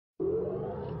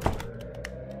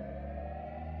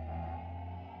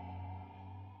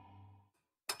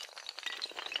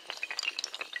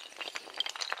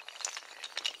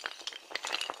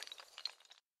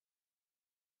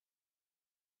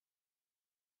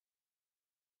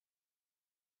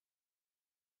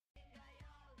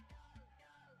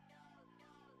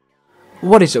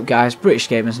What is up, guys? British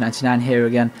Gamers 99 here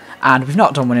again, and we've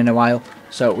not done one in a while,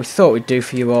 so we thought we'd do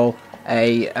for you all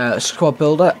a squad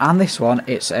builder. And this one,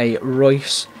 it's a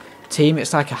Reus team.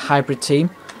 It's like a hybrid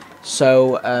team.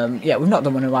 So yeah, we've not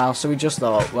done one in a while, so we just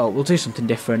thought, well, we'll do something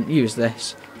different. Use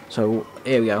this. So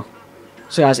here we go.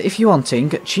 So guys, if you're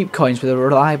wanting cheap coins with a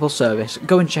reliable service,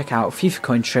 go and check out FIFA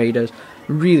Coin Traders.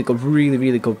 Really good,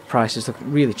 really good prices. They're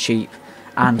really cheap,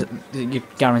 and you're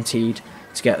guaranteed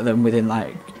to get them within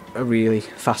like a really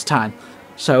fast time.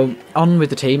 So on with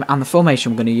the team, and the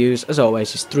formation we're going to use as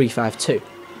always is 3-5-2.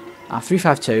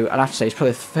 3-5-2, I'd have to say, is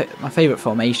probably my favourite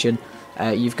formation.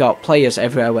 You've got players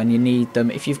everywhere when you need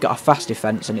them. If you've got a fast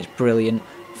defence, and it's brilliant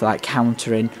for like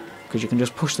countering, because you can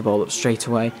just push the ball up straight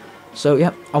away. So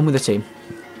yeah, on with the team.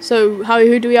 So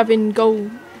who do we have in goal?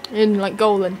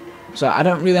 Goal then? So I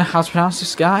don't really know how to pronounce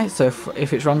this guy, so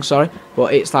if it's wrong, sorry,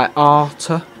 but it's like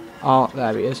Arthur,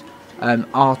 there he is.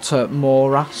 Arthur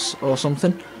Moras or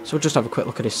something. So we'll just have a quick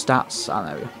look at his stats.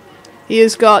 There we go. He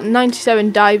has got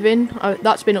 97 diving,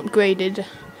 that's been upgraded,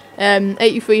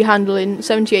 83 handling,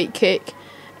 78 kick,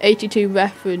 82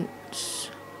 reference,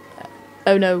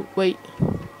 oh no, wait,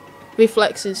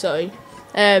 reflexes, sorry,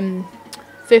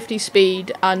 50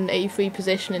 speed and 83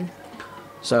 positioning.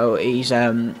 So he's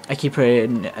a keeper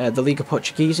in the Liga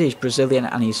Portuguesa. He's Brazilian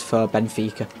and he's for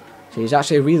Benfica. So he's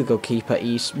actually a really good keeper.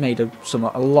 He's made a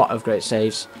lot of great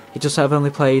saves. He just have only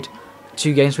played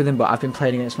 2 games with him, but I've been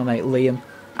playing against my mate Liam,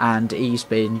 and he's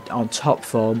been on top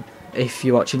form. If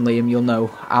you're watching Liam, you'll know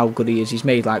how good he is. He's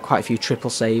made like quite a few triple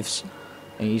saves,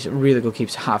 and he's a really good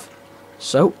keeper to have.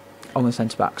 So on the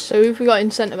centre backs. So who've we got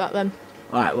in centre back then?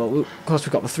 Alright, well, of course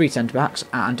we've got the 3 centre-backs,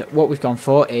 and what we've gone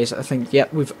for is, I think, yeah,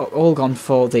 we've all gone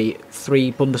for the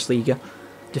 3 Bundesliga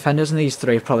defenders, and these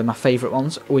 3 are probably my favourite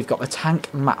ones. We've got the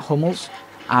tank, Matt Hummels,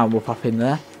 and we'll pop him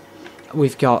there.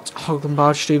 We've got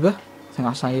Hoglenbardstube, I think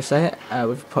that's how you say it,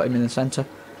 we've put him in the centre.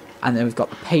 And then we've got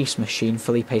the pace machine,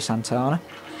 Felipe Santana.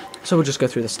 So we'll just go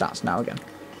through the stats now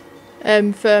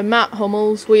again. For Matt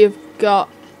Hummels, we have got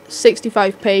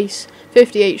 65 pace,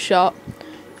 58 shot,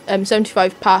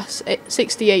 75 pass,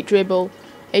 68 dribble,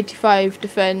 85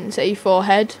 defence, 84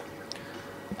 head.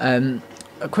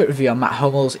 A quick review on Matt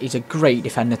Hummels. He's a great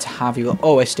defender to have. He will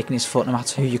always stick in his foot no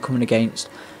matter who you're coming against.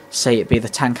 Say it be the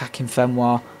tank Hakim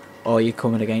Fenwa, or you're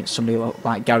coming against somebody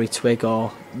like Gary Twigg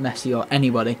or Messi or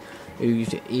anybody.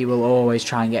 He will always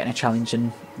try and get in a challenge,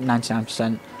 and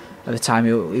 99% of the time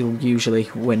he'll usually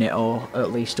win it, or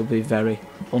at least he'll be very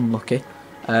unlucky.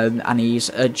 And he's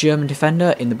a German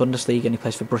defender in the Bundesliga, and he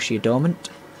plays for Borussia Dortmund.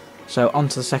 So on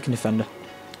to the second defender.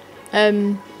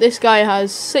 This guy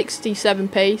has 67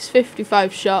 pace,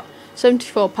 55 shot,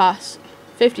 74 pass,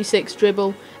 56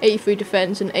 dribble, 83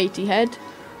 defence and 80 head.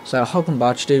 So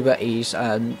Hoglenbardstube,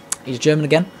 he's German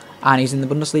again, and he's in the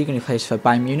Bundesliga and he plays for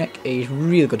Bayern Munich. He's a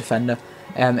really good defender.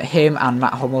 Him and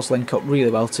Matt Hummels link up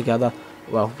really well together,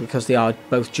 well, because they are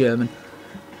both German.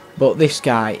 But this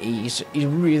guy, he's a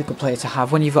really good player to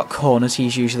have. When you've got corners,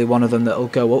 he's usually one of them that'll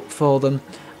go up for them,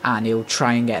 and he'll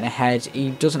try and get in ahead. He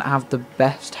doesn't have the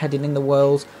best heading in the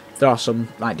world. There are some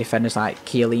like defenders like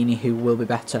Chiellini who will be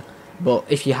better, but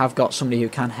if you have got somebody who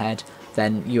can head,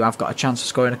 then you have got a chance of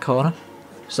scoring a corner.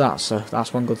 So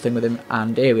that's one good thing with him,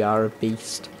 and here we are, a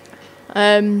beast.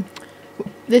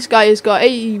 This guy has got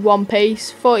 81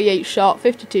 pace, 48 shot,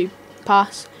 52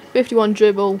 pass, 51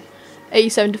 dribble,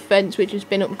 87 defence, which has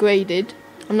been upgraded.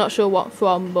 I'm not sure what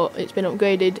from, but it's been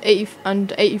upgraded,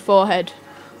 84 head.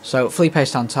 So Felipe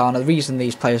Santana, the reason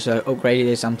these players are upgraded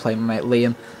is I'm playing my mate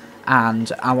Liam,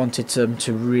 and I wanted them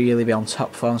to really be on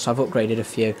top form, so I've upgraded a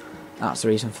few. That's the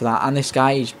reason for that. And this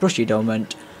guy, he's Borussia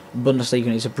Dortmund, Bundesliga,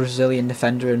 and he's a Brazilian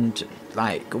defender, and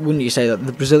like, wouldn't you say that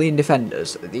the Brazilian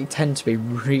defenders, they tend to be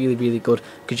really good,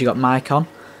 because you've got Maicon,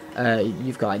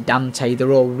 you've got like Dante,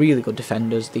 they're all really good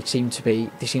defenders. They seem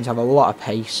to have a lot of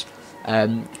pace.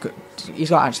 He's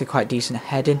got actually quite decent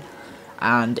heading,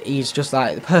 and he's just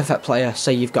like the perfect player.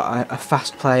 Say you've got a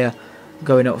fast player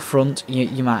going up front,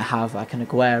 you might have like an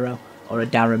Aguero or a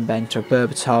Darren Bent or a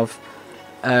Berbatov,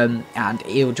 and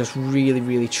he'll just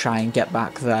really try and get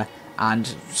back there. And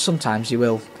sometimes he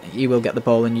will get the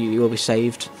ball and you will be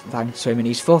saved thanks to him. And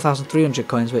he's 4,300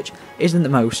 coins, which isn't the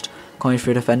most coins for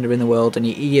a defender in the world, and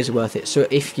he is worth it. So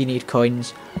if you need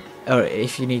coins, go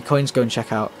and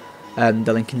check out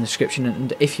the link in the description.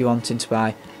 And if you're wanting to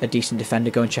buy a decent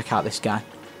defender, go and check out this guy.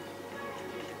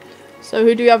 So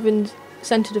who do you have in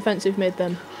centre defensive mid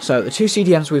then? So the 2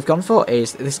 CDMs we've gone for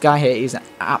is this guy here. Is an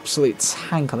absolute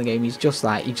tank on the game. He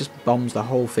just bombs the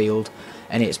whole field,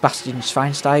 and it's Bastian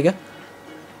Schweinsteiger.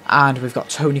 And we've got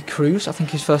Tony Cruz, I think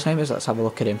his first name is. Let's have a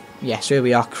look at him. Yes, here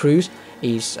we are, Cruz.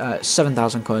 He's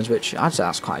 7,000 coins, which I'd say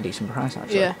that's quite a decent price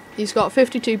actually. Yeah, he's got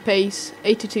 52 pace,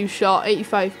 82 shot,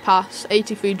 85 pass,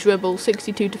 83 dribble,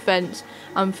 62 defence,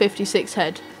 and 56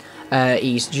 head.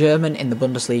 He's German in the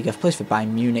Bundesliga, plays for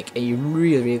Bayern Munich, a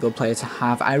really, really good player to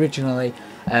have. I originally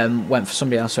went for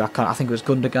somebody else, so I think it was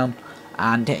Gundogan,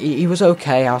 and he was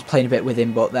okay. I was playing a bit with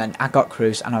him, but then I got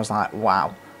Reus, and I was like,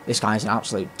 wow, this guy's an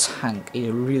absolute tank. He's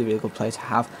a really, really good player to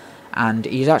have, and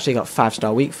he's actually got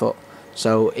 5-star weak foot.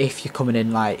 So if you're coming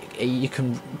in, like, you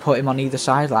can put him on either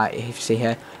side. Like if you see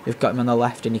here, we've got him on the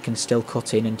left, and he can still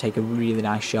cut in and take a really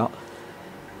nice shot.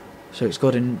 So it's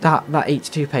good, and that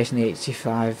 82 pace and the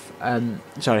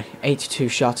 82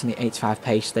 shot and the 85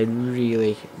 pace, they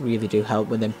really, really do help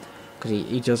with him, because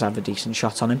he does have a decent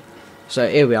shot on him. So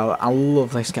here we are. I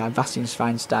love this guy, Bastian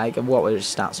Schweinsteiger. What were his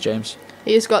stats, James?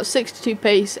 He has got 62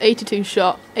 pace, 82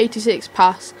 shot, 86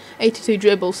 pass, 82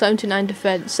 dribble, 79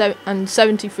 defence, and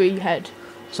 73 head.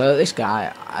 So this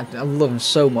guy, I love him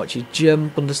so much. He's German,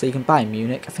 Bundesliga, and Bayern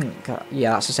Munich. I think,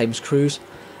 yeah, that's the same as Cruz.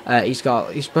 He's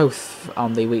both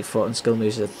on the weak foot and skill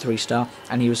moves at 3-star,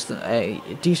 and he was a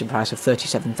decent price of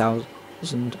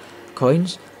 37,000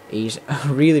 coins. He's a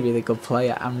really, really good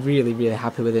player. I'm really, really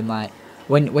happy with him. Like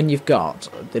when you've got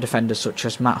the defenders such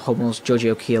as Matt Hummels,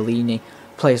 Giorgio Chiellini,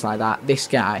 players like that, this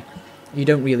guy, you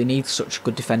don't really need such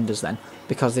good defenders then,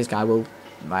 because this guy will,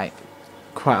 like,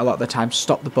 quite a lot of the time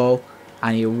stop the ball,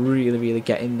 and he'll really, really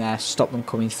get in there, stop them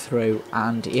coming through,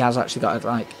 and he has actually got,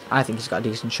 I think he's got a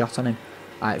decent shot on him.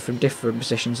 Like, from different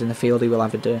positions in the field, he will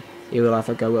have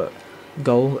a go at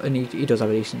goal, and he does have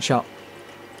a decent shot.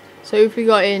 So if we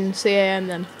got in CAM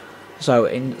then? So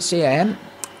in CAM,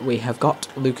 we have got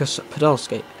Lucas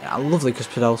Podolski. I love Lucas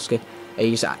Podolski.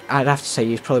 I'd have to say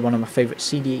he's probably one of my favourite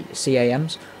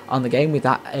CAMs on the game. With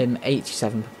that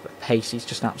 87 pace, he's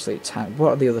just an absolute tank. What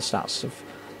are the other stats of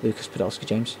Lucas Podolski,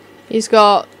 James? He's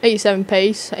got 87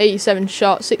 pace, 87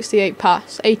 shot, 68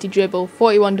 pass, 80 dribble,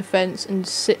 41 defence, and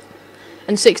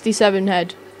 67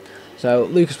 head. So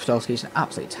Lucas Podolski is an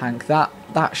absolute tank. That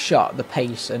shot, the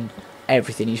pace and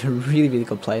everything, he's a really, really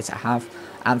good player to have.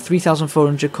 And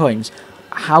 3,400 coins.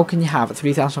 How can you have a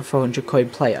 3,400 coin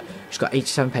player who's got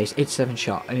 87 pace, 87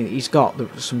 shot, and he's got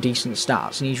some decent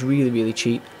stats, and he's really, really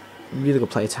cheap, really good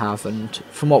player to have. And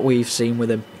from what we've seen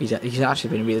with him, he's actually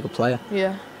been a really good player.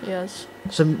 Yeah, he has.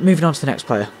 So moving on to the next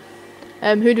player.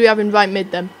 Who do we have in right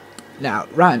mid then? Now,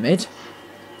 right mid,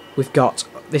 we've got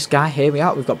this guy here.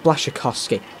 We've got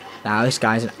Blaszczykowski. Now, this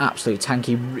guy's an absolute tank.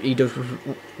 He does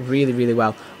really, really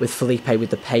well with Felipe with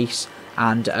the pace,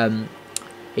 and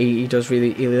he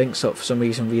links up for some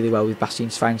reason really well with Bastian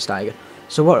Schweinsteiger.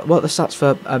 So what are the stats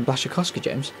for Blaszczykowski,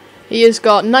 James? He has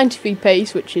got 93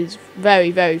 pace, which is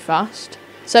very, very fast.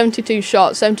 72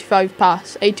 shot, 75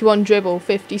 pass, 81 dribble,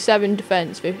 57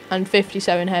 defence, and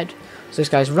 57 head. So this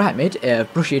guy's right mid,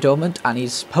 Borussia Dortmund, and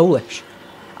he's Polish,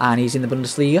 and he's in the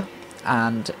Bundesliga.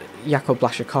 And Jakub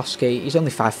Blaszczykowski, he's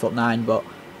only 5'9", but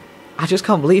I just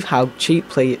can't believe how cheap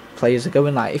players are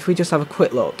going. Like, if we just have a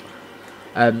quick look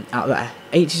out there,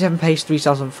 87 pace,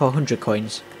 3,400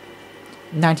 coins,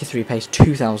 93 pace,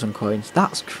 2,000 coins.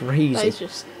 That's crazy. That is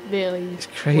just really it's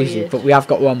crazy. weird. But we have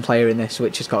got one player in this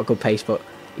which has got a good pace, but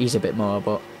he's a bit more.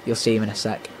 But you'll see him in a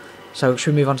sec. So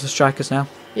should we move on to the strikers now?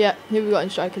 Yeah, who have we got in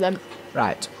striker then?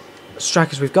 Right,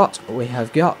 strikers we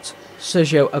have got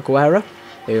Sergio Aguero,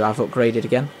 who I've upgraded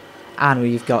again, and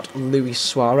we've got Luis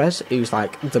Suarez, who's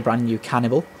like the brand new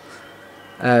cannibal.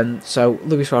 So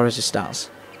Luis Suarez's stats.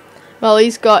 Well,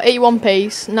 he's got 81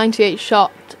 pace, 98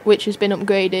 shot, which has been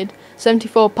upgraded,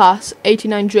 74 pass,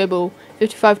 89 dribble,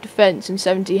 55 defence, and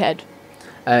 70 head.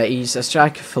 He's a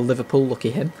striker for Liverpool,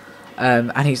 lucky him,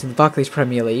 and he's in the Barclays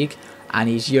Premier League, and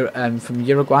he's from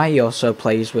Uruguay. He also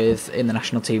plays in the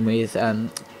national team with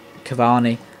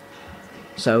Cavani.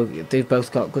 So they've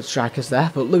both got good strikers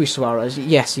there. But Luis Suarez,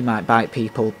 yes, he might bite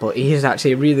people, but he is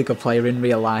actually a really good player in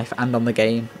real life and on the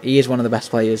game. He is one of the best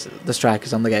players, the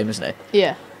strikers on the game, isn't he?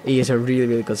 Yeah. He is a really,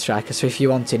 really good striker. So if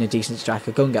you're wanting a decent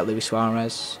striker, go and get Luis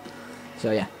Suarez.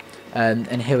 So yeah.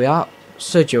 And here we are.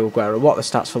 Sergio Aguero. What are the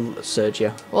stats for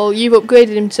Sergio? Well, you've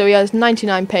upgraded him so he has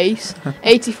 99 pace,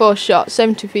 84 shot,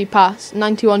 73 pass,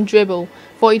 91 dribble,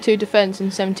 42 defence,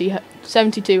 and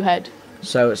 72 head.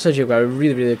 So Sergio Aguero,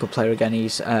 really, really good player again.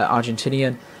 He's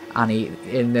Argentinian, and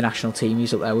in the national team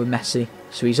he's up there with Messi.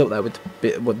 So he's up there with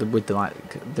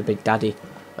the big daddy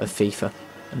of FIFA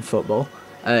and football.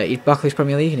 He's Barclays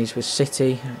Premier League and he's with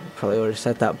City. Probably already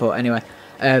said that, but anyway.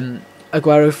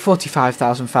 Aguero,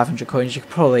 45,500 coins. You could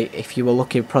probably, if you were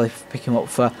lucky, probably pick him up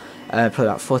for probably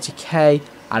about 40k.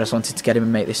 I just wanted to get him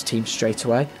and make this team straight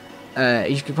away.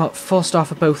 He's got 4-star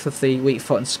for both of the weak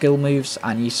foot and skill moves,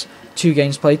 and he's 2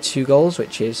 games played, 2 goals,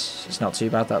 which is it's not too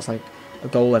bad. That's like a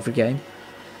goal every game.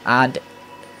 And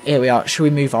here we are. Shall we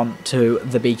move on to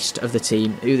the beast of the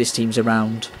team, who this team's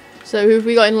around? So who have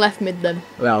we got in left mid then?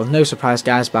 Well, no surprise,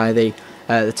 guys, by the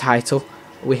title.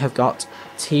 We have got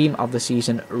Team of the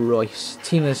Season Reus.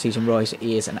 Team of the Season Reus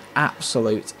is an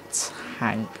absolute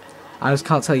tank. I just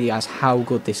can't tell you guys how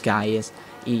good this guy is.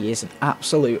 He is an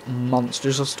absolute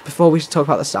monster. Just before we talk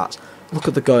about the stats, look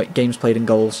at the games played and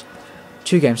goals.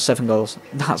 2 games, 7 goals.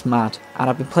 That's mad. And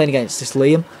I've been playing against this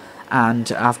Liam,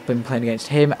 and I've been playing against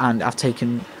him, and I've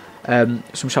taken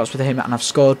some shots with him, and I've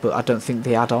scored, but I don't think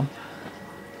they add on.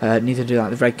 Neither do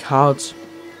like the red cards.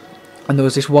 And there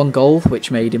was this one goal which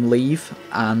made him leave,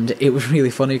 and it was really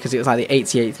funny because it was like the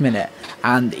 88th minute,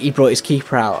 and he brought his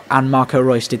keeper out, and Marco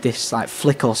Reus did this like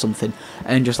flick or something,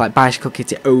 and just like bicycle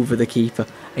kicked it over the keeper.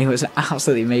 And it was an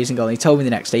absolutely amazing goal. And he told me the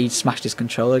next day he'd smashed his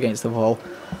controller against the wall.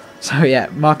 So yeah,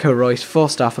 Marco Reus,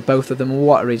 4-star for both of them.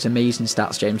 What are his amazing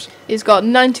stats, James? He's got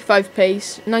 95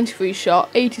 pace, 93 shot,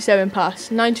 87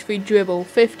 pass, 93 dribble,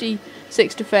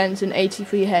 56 defence and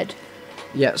 83 head.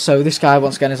 Yeah, so this guy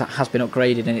once again has been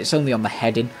upgraded, and it's only on the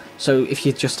heading. So if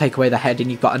you just take away the heading,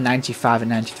 you've got a 95, a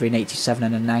 93, an 87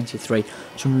 and a 93.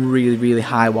 Some really, really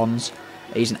high ones.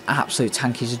 He's an absolute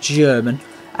tank. He's a German,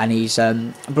 and he's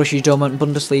Borussia Dortmund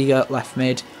Bundesliga left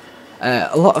mid.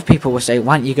 A lot of people will say,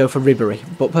 why don't you go for Ribery?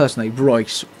 But personally,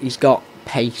 Reus, he's got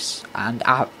pace, and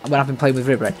when I've been playing with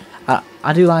Ribery,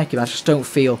 I do like him. I just don't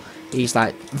feel he's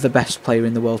like the best player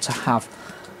in the world to have.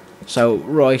 So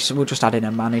Reus, we'll just add in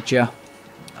a manager.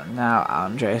 Now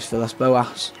Andreas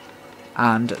Villas-Boas.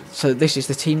 And so this is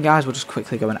the team, guys. We'll just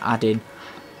quickly go and add in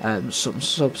some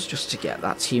subs just to get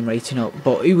that team rating up.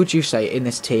 But who would you say in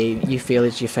this team you feel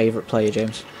is your favourite player,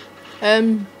 James?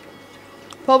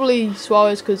 Probably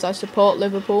Suarez, because I support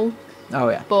Liverpool. Oh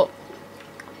yeah. But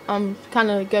I'm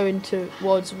kind of going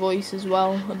towards Reus as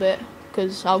well a bit,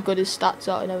 because how good his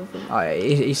stats are and everything. Oh, yeah.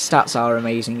 His stats are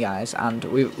amazing, guys, and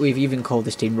we've even called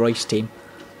this team Reus team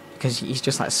because he's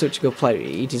just like such a good player.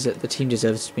 The team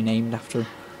deserves to be named after him.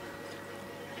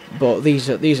 But these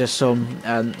are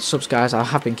some subs, guys. I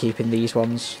have been keeping these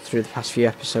ones through the past few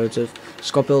episodes of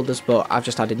Squad Builders, but I've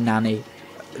just added Nani.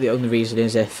 The only reason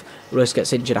is if Reus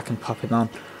gets injured, I can pop him on.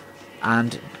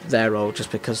 And they're all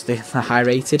just because they're high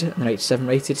rated and they're 87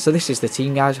 rated. So this is the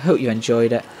team, guys. Hope you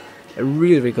enjoyed it. A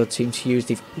really, really good team to use.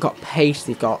 They've got pace,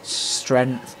 they've got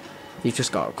strength, they've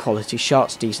just got quality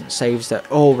shots, decent saves. They're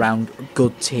all round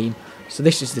good team. So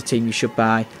this is the team you should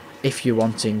buy if you're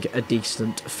wanting a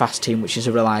decent, fast team, which is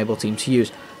a reliable team to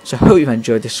use. So hope you've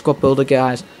enjoyed this squad builder,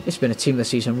 guys. It's been a Team of the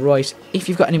Season Reus. If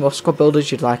you've got any more squad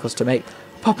builders you'd like us to make,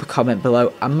 pop a comment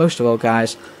below. And most of all,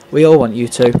 guys, we all want you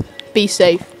to be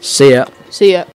safe. See ya. See ya.